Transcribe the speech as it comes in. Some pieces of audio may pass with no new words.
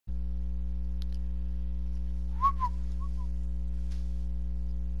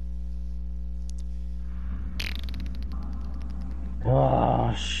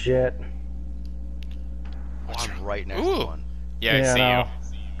Oh shit. Oh, I'm right next Ooh. to one. Yeah, I see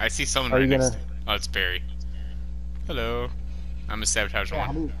you. I see someone right next. Oh, it's Barry. Hello. I'm a sabotage Yeah,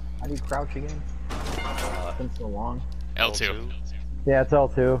 one. how do you crouch again? It's been so long. L2. Yeah, it's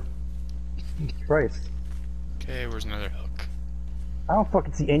L2. Christ. Okay, where's another hook? I don't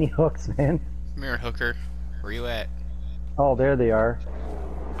fucking see any hooks, man. Come here, hooker. Where you at? Oh, there they are.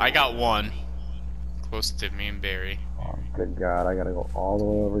 I got one. Close to me and Barry. Oh, good God, I gotta go all the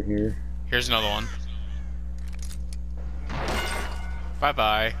way over here. Here's another one.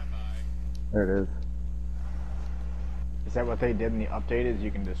 Bye-bye. There it is. Is that what they did in the update? Is you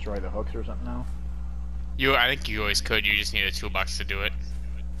can destroy the hooks or something now? I think you always could. You just need a toolbox to do it.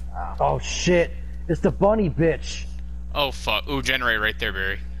 Oh shit! It's the bunny bitch! Oh, fuck. Ooh, generator right there,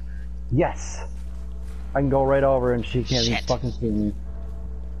 Barry. Yes! I can go right over and she can't even fucking see me.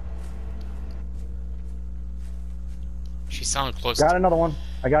 She sounded close. Got another one.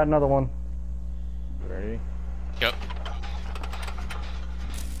 I got another one. Ready? Yep.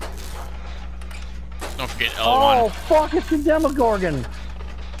 Don't forget L1. Oh fuck! It's the Demogorgon!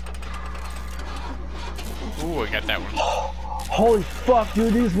 Ooh, I got that one. Holy fuck,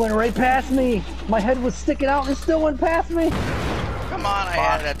 dude! These went right past me. My head was sticking out and it still went past me. Come on, I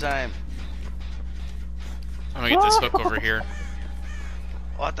had it that time. I'm gonna get this hook over here.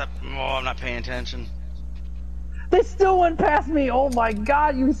 What the? Oh, I'm not paying attention. They still went past me. Oh my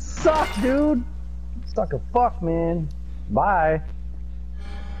God, you suck, dude. You suck a fuck, man. Bye.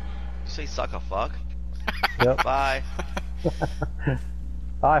 You say suck a fuck? Yep. Bye.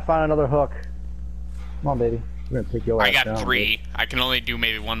 Oh, I found another hook. Come on, baby. We're gonna take your ass I got down, 3. I can only do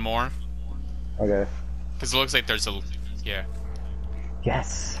maybe one more. Dude. Okay. Because it looks like there's a... Yeah.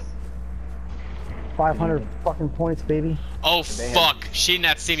 Yes. 500 fucking points, baby. Oh, fuck. She did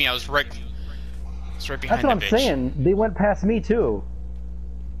not see me. I was right... It's right behind That's what I'm that bitch. saying. They went past me, too.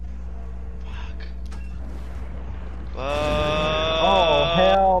 Oh,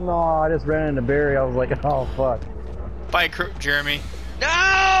 hell no. I just ran into Barry. I was like, oh, fuck. Bye, Jeremy.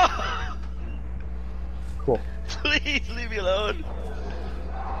 No! Cool. Please leave me alone.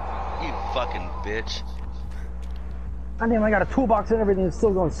 You fucking bitch. God damn, I got a toolbox and everything. It's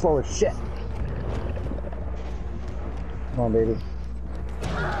still going slow as shit. Come on, baby.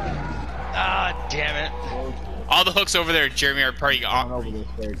 Ah, damn it. All the hooks over there, Jeremy, are probably Over this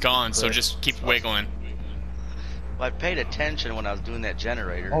way. gone, so just keep wiggling. Well, I paid attention when I was doing that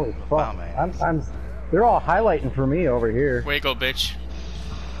generator. Holy fuck. Wow, man. They're all highlighting for me over here. Wiggle, bitch.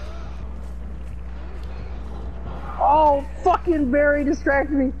 Oh, fucking Barry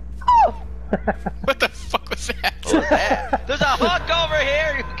distracted me. Oh! What the fuck was that? What was that? There's a hook over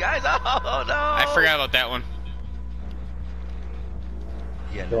here, you guys. Oh, no. I forgot about that one.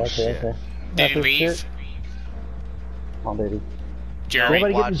 Yeah, no shit. Okay. Did he That's leave? shit. Come on, baby. Jeremy?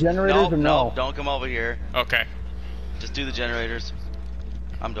 Anybody get the generators or no? No, don't come over here. Okay. Just do the generators.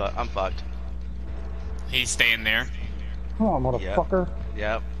 I'm done. I'm fucked. He's staying there. Come on, motherfucker.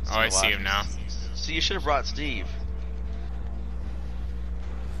 Yep. Oh, I see him now. So you should have brought Steve.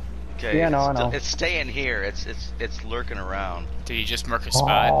 Okay. Yeah, no, I know. It's staying here. It's lurking around. Did he just mark a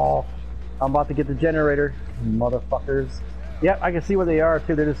spot? Oh, I'm about to get the generator, motherfuckers. Yep, I can see where they are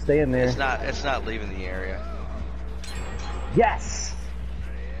too. They're just staying there. It's not leaving the area. Yes.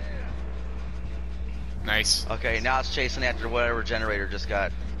 Nice. Okay, now it's chasing after whatever generator just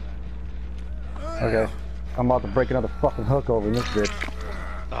got. Okay. I'm about to break another fucking hook over in this bitch.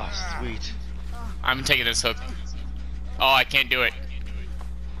 Oh, sweet. I'm taking this hook. Oh, I can't do it.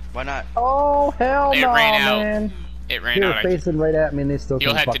 Why not? Oh hell It no, ran out. man! It ran They're out. facing right at me, and they still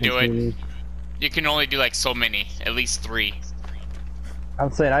You'll can't have to fucking do it. see me. You can only do like so many. At least 3.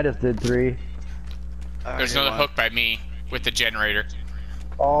 I'm saying I just did 3. All There's right, another hook by me with the generator.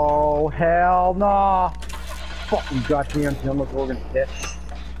 Oh hell no! Fucking goddamn Demogorgon bitch!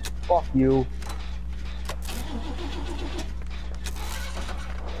 Fuck you!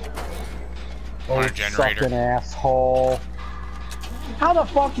 On a Oh, generator. sucking asshole! How the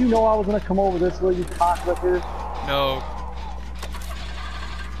fuck do you know I was gonna come over this way, you cocklicker? No.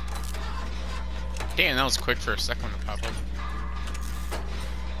 Damn, that was quick for a second to pop up.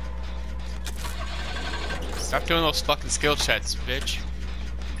 Stop doing those fucking skill checks, bitch.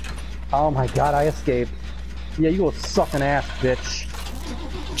 Oh my god, I escaped. Yeah, you a sucking ass, bitch.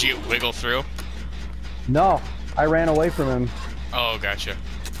 Did you wiggle through? No, I ran away from him. Oh, gotcha.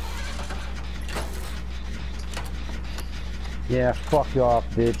 Yeah, fuck you off,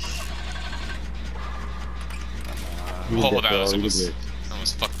 bitch. Oh, that was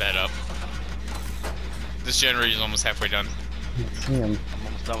almost fucked that up. This generator's almost halfway done. See him. I'm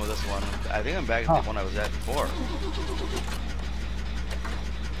almost done with this one. I think I'm back at the one I was at before.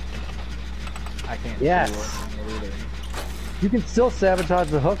 I can't Yes. see what either. You can still sabotage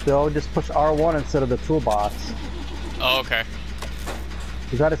the hook though, just push R1 instead of the toolbox. Oh, okay.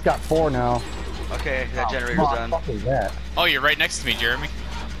 Because I just got 4 now. Okay, that Oh, generator's fuck, done. What is that? Oh, you're right next to me, Jeremy.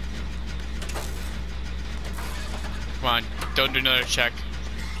 Come on, don't do another check.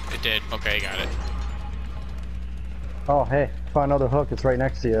 It did. Okay, got it. Oh, hey, found another hook. It's right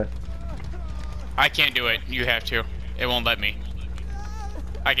next to you. I can't do it. You have to. It won't let me.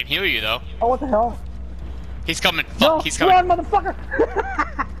 I can heal you though. Oh, what the hell? He's coming. Fuck, No, he's coming. run, motherfucker!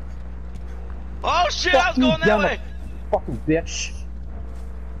 Oh shit, I was going that way! Fucking bitch.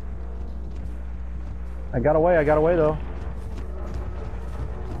 I got away though.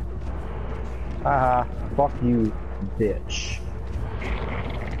 Haha, fuck you, bitch.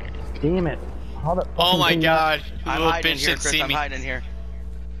 Damn it. How the Oh my god. You I'm little hiding in bitch here, didn't Chris. see I'm me. hiding in here.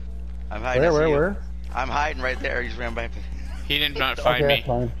 I'm hiding. I see you. Where? I'm hiding right there. He just ran back. He did not find Okay, me. that's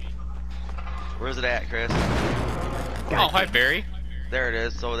fine. Where's it at, Chris? Oh, hi, Barry. There it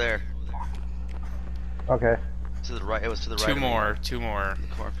is. So there. Okay. To the right. It was to the right. Two of me. more. Two more. The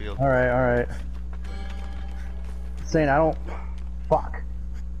cornfield. Alright. Saying I don't... Fuck.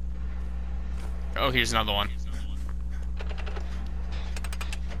 Oh, here's another one.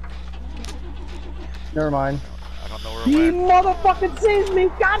 Never mind. I don't know where He it went. motherfucking sees me!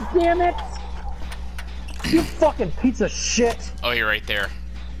 God damn it! You fucking piece of shit! Oh, you're right there.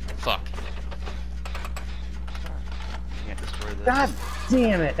 Fuck. Can't destroy this. God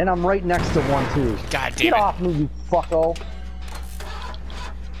damn it! And I'm right next to one too. God Get damn it. off me, you fucko!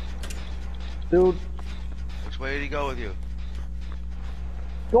 Dude, Which way did he go with you?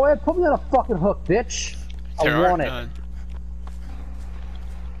 go ahead, put me on a fucking hook, bitch! There I are want it. none.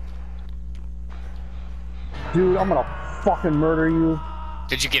 Dude, I'm gonna fucking murder you.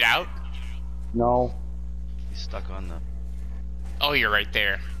 Did you get out? No. He's stuck on the. Oh, you're right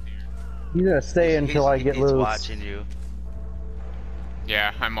there. You're gonna stay until I get he's loose. watching you.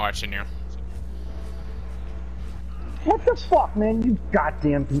 Yeah, I'm watching you. What the fuck, man? You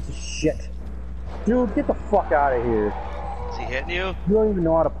goddamn piece of shit. Dude, get the fuck out of here. Is he hitting you? You don't even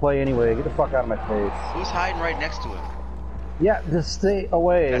know how to play anyway. Get the fuck out of my face. Who's hiding right next to him? Yeah, just stay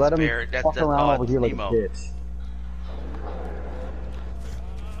away. That's Let him fair. fuck around oh, over here like a Nemo. bitch.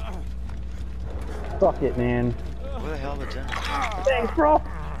 Fuck it, man. Where the hell the generator? Thanks, bro.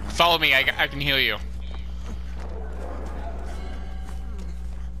 Follow me. I can heal you.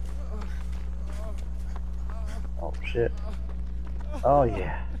 Oh, shit. Oh,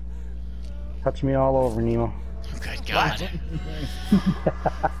 yeah. Touch me all over, Nemo. Oh, good God.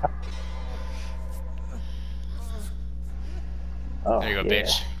 Oh, There you go, yeah.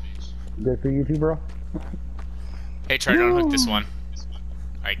 bitch. Good for you too, bro. Hey, try to unhook this one.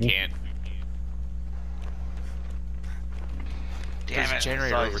 I can't. Damn There's it. a generator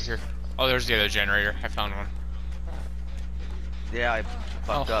Sorry. over here. Oh, there's the other generator. I found one. Yeah, I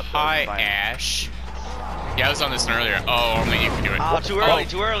fucked Oh, up. hi, Fine. Ash. Yeah, I was on this one earlier. Oh, only you can do it. Oh, too early,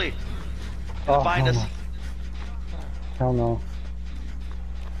 too early. Oh, Find hell us. no. Hell no.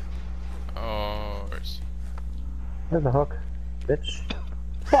 Oh, There's a hook, bitch.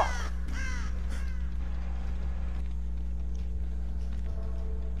 Fuck!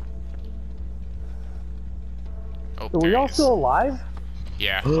 oh, Are we there all he is. still alive?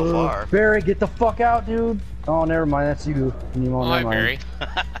 Yeah. So far. Barry, get the fuck out, dude. Oh, never mind. That's you. Nemo, Oh, hi, never mind.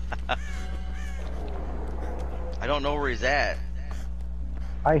 Barry. I don't know where he's at.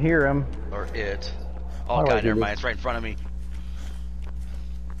 I hear him. Or it. Oh, How do I God, do never this? mind. It's right in front of me.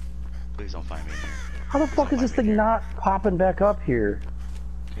 Please don't find me in here. How the fuck is this thing not popping back up here?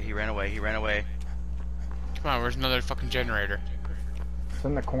 Okay, he ran away. He ran away. Come on, where's another fucking generator? It's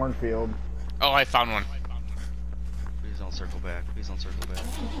in the cornfield. Oh, I found one. Please don't circle back. Please don't circle back.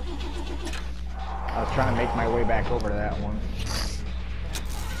 I was trying to make my way back over to that one.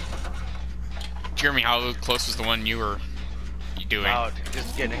 Jeremy, how close was the one you were doing? Out.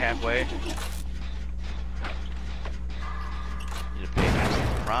 Just getting halfway. Need to pay attention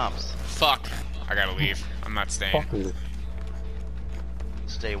to the prompts. Fuck. I gotta leave. I'm not staying. Fuck you.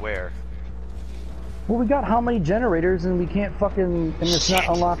 Stay where? Well, we got how many generators and we can't fucking... And it's not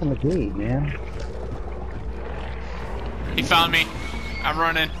unlocking the gate, man. He found me. I'm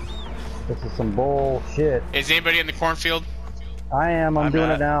running. This is some bullshit. Is anybody in the cornfield? I am. I'm doing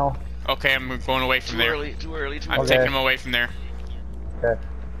not. it now. Okay, I'm going away from Too there. early. Too early. Too I'm early. Okay. taking him away from there. Okay.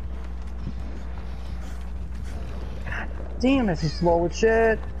 God damn, this is slow as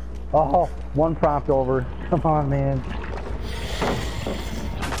shit. Oh, one prompt over. Come on, man.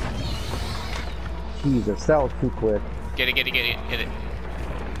 Jesus, that was too quick. Get it, get it, get it, hit it.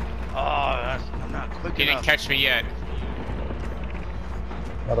 Oh, I'm not quick He didn't enough. catch me yet.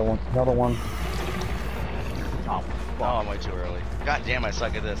 Another one. Another one. Oh, I'm way too early. God damn, I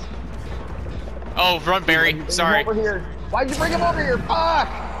suck at this. Oh, run, Barry. Sorry. Over here. Why'd you bring him over here? Fuck!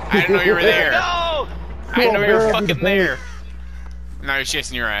 I didn't know you were there. No! I didn't know you were Barry, fucking the bait. there. Now he's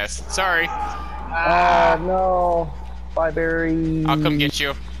chasing your ass. Sorry. Oh no. Bye, Barry. I'll come get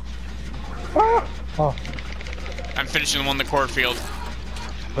you. Ah. Oh, I'm finishing the one in the cornfield.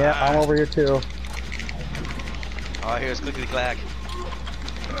 yeah, I'm over here too. Oh, here's clickety clack.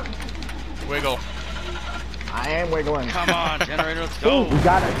 Wiggle. I am wiggling. Come on, generator, let's Oh, go. we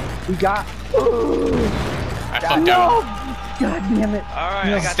got it. We got. I fucked No! up. God damn it. Alright,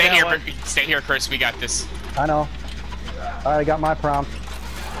 I got Stay that here, one. stay here, Chris. We got this. I know. Alright, I got my prompt.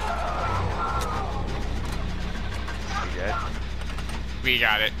 You dead? We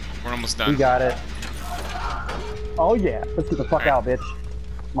got it. We're almost done. We got it. Oh yeah. Let's get the fuck Alright. out, bitch.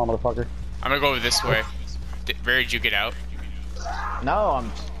 Come on, motherfucker. I'm gonna go this way. Barry, did you get out? No,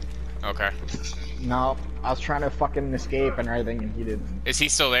 I'm. Okay. No, I was trying to fucking escape and everything, and he didn't. Is he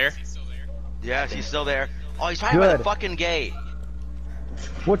still there? Yeah, he's still there. Oh, he's right by the Good. fucking gate.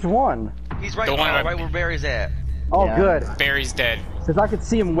 Which one? He's right, The one right where Barry's at. Oh, Yeah. good. Barry's dead. Because I could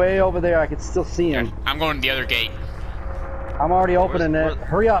see him way over there. I could still see him. Okay, I'm going to the other gate. I'm already opening Where's- it.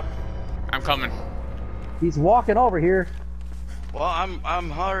 Hurry up. I'm coming. He's walking over here. Well, I'm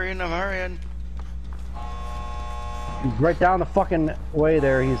hurrying, I'm hurrying. He's right down the fucking way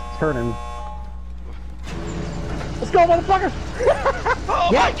there. He's turning. Let's go, motherfucker! Oh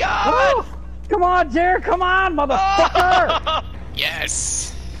Yeah. my god! Oh! Come on, Jared! Come on, motherfucker!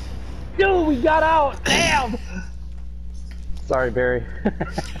 Yes. Dude, we got out! Damn! Sorry, Barry.